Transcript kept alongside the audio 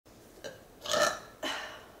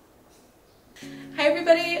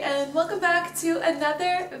everybody, and welcome back to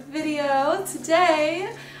another video. Today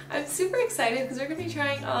I'm super excited because we're going to be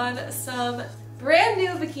trying on some brand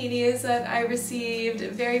new bikinis that I received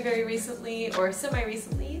very recently, or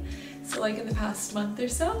semi-recently, so like in the past month or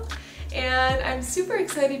so. And I'm super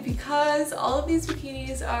excited because all of these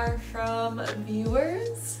bikinis are from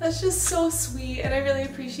viewers. That's just so sweet, and I really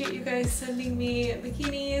appreciate you guys sending me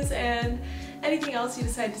bikinis and anything else you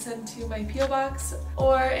decide to send to my PO box,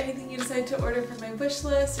 or anything you decide to order from my wish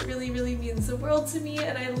list. It really means the world to me,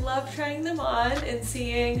 and I love trying them on and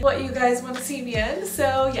seeing what you guys want to see me in.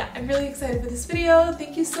 So yeah, I'm really excited for this video.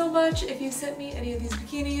 Thank you so much if you sent me any of these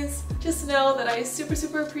bikinis. Just know that I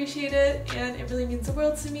super appreciate it, and it really means the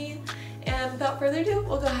world to me. And without further ado,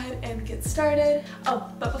 we'll go ahead and get started.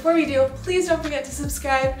 Oh, but before we do, please don't forget to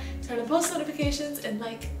subscribe, turn on post notifications, and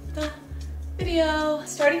like the video.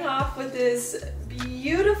 Starting off with this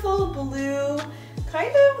beautiful blue,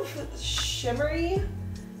 kind of shimmery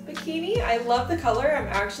bikini. I love the color. I'm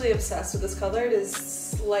actually obsessed with this color. It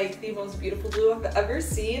is like the most beautiful blue I've ever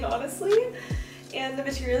seen, honestly. And the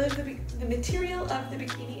material of the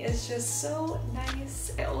bikini is just so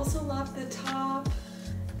nice. I also love the top.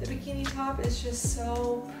 The bikini top is just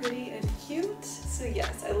so pretty and cute. So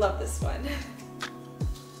yes, I love this one.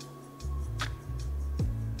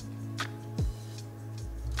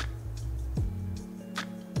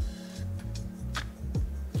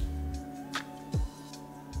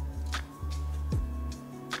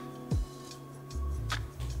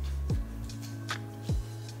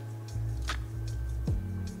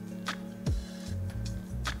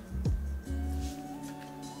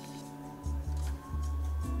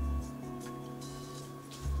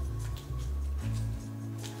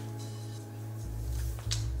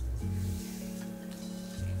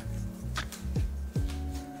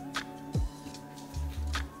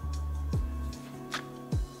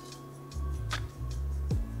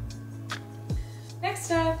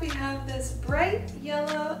 Next up, we have this bright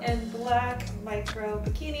yellow and black micro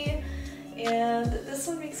bikini, and this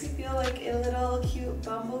one makes me feel like a little cute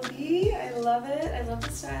bumblebee. I love it. I love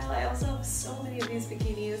the style. I also have so many of these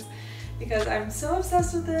bikinis because I'm so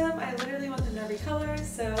obsessed with them. I literally want them in every color,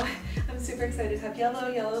 so I'm super excited to have yellow.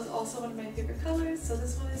 Yellow is also one of my favorite colors, so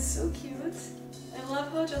this one is so cute. I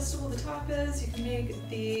love how adjustable the top is. You can make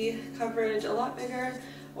the coverage a lot bigger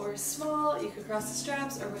or small. You can cross the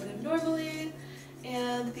straps or wear them normally.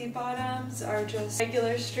 And the bottoms are just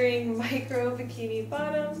regular string micro bikini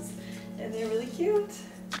bottoms, and they're really cute.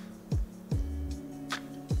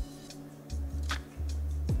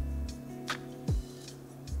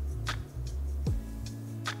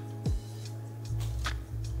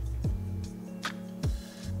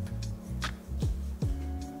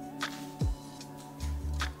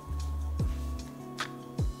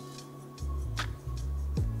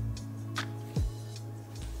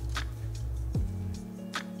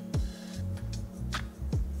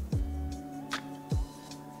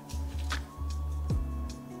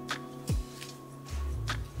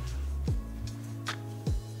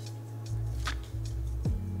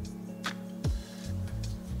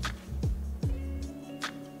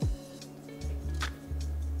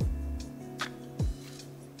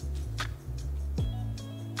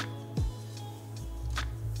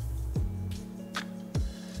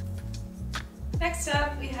 Next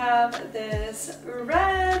up, we have this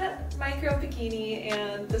red micro bikini,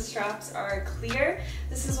 and the straps are clear.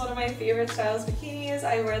 This is one of my favorite styles bikinis.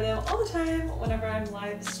 I wear them all the time whenever I'm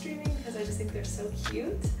live streaming because I just think they're so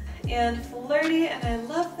cute and flirty, and I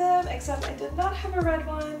love them, except I did not have a red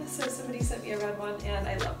one, so somebody sent me a red one, and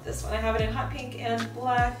I love this one. I have it in hot pink and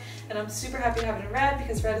black, and I'm super happy to have it in red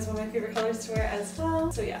because red is one of my favorite colors to wear as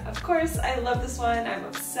well. So yeah, of course, I love this one. I'm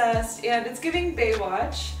obsessed, and it's giving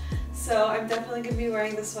Baywatch. So I'm definitely going to be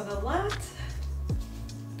wearing this one a lot.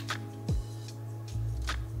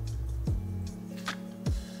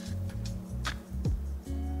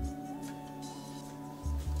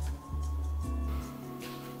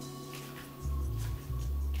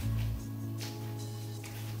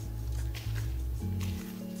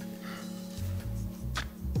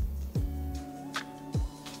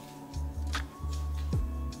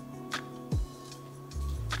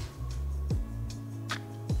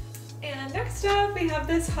 Next up, we have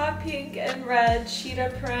this hot pink and red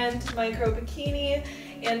cheetah print micro bikini,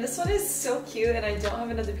 and this one is so cute, and I don't have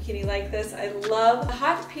another bikini like this. I love the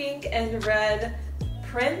hot pink and red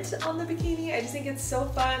print on the bikini. I just think it's so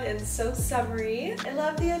fun and so summery. I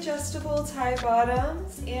love the adjustable tie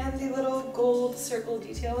bottoms and the little gold circle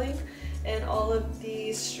detailing and all of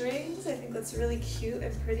the strings. I think that's really cute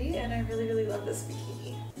and pretty, and I really love this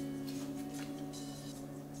bikini.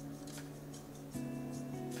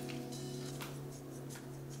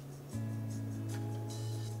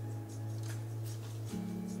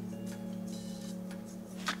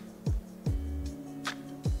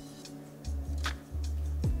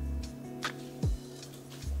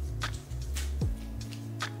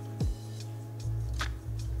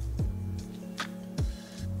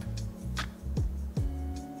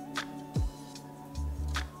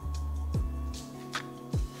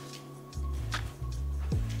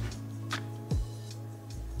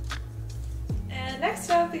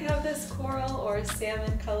 next up we have this coral or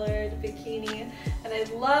salmon colored bikini, and I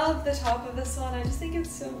love the top of this one. I just think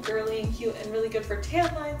it's so girly and cute and really good for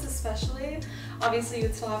tan lines especially. Obviously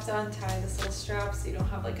you'd still have to untie this little strap so you don't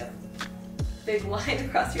have like a big line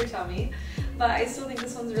across your tummy, but I still think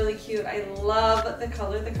this one's really cute. I love the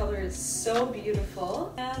color. The color is so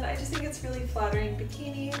beautiful, and I just think it's really flattering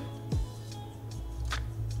bikini.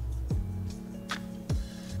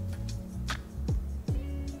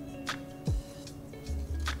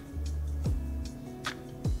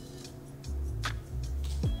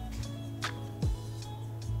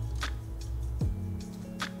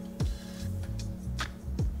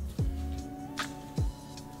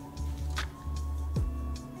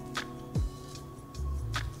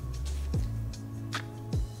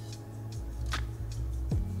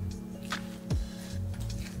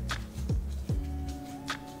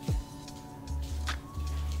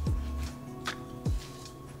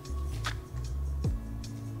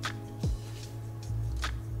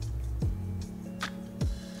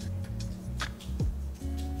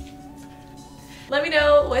 Let me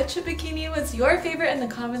know which bikini was your favorite in the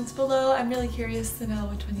comments below. I'm really curious to know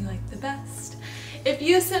which one you like the best. If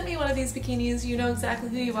you sent me one of these bikinis, you know exactly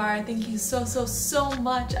who you are. Thank you so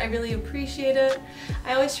much. I really appreciate it.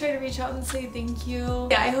 I always try to reach out and say thank you.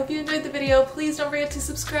 Yeah, I hope you enjoyed the video. Please don't forget to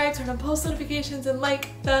subscribe, turn on post notifications, and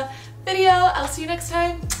like the video. I'll see you next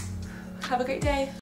time. Have a great day.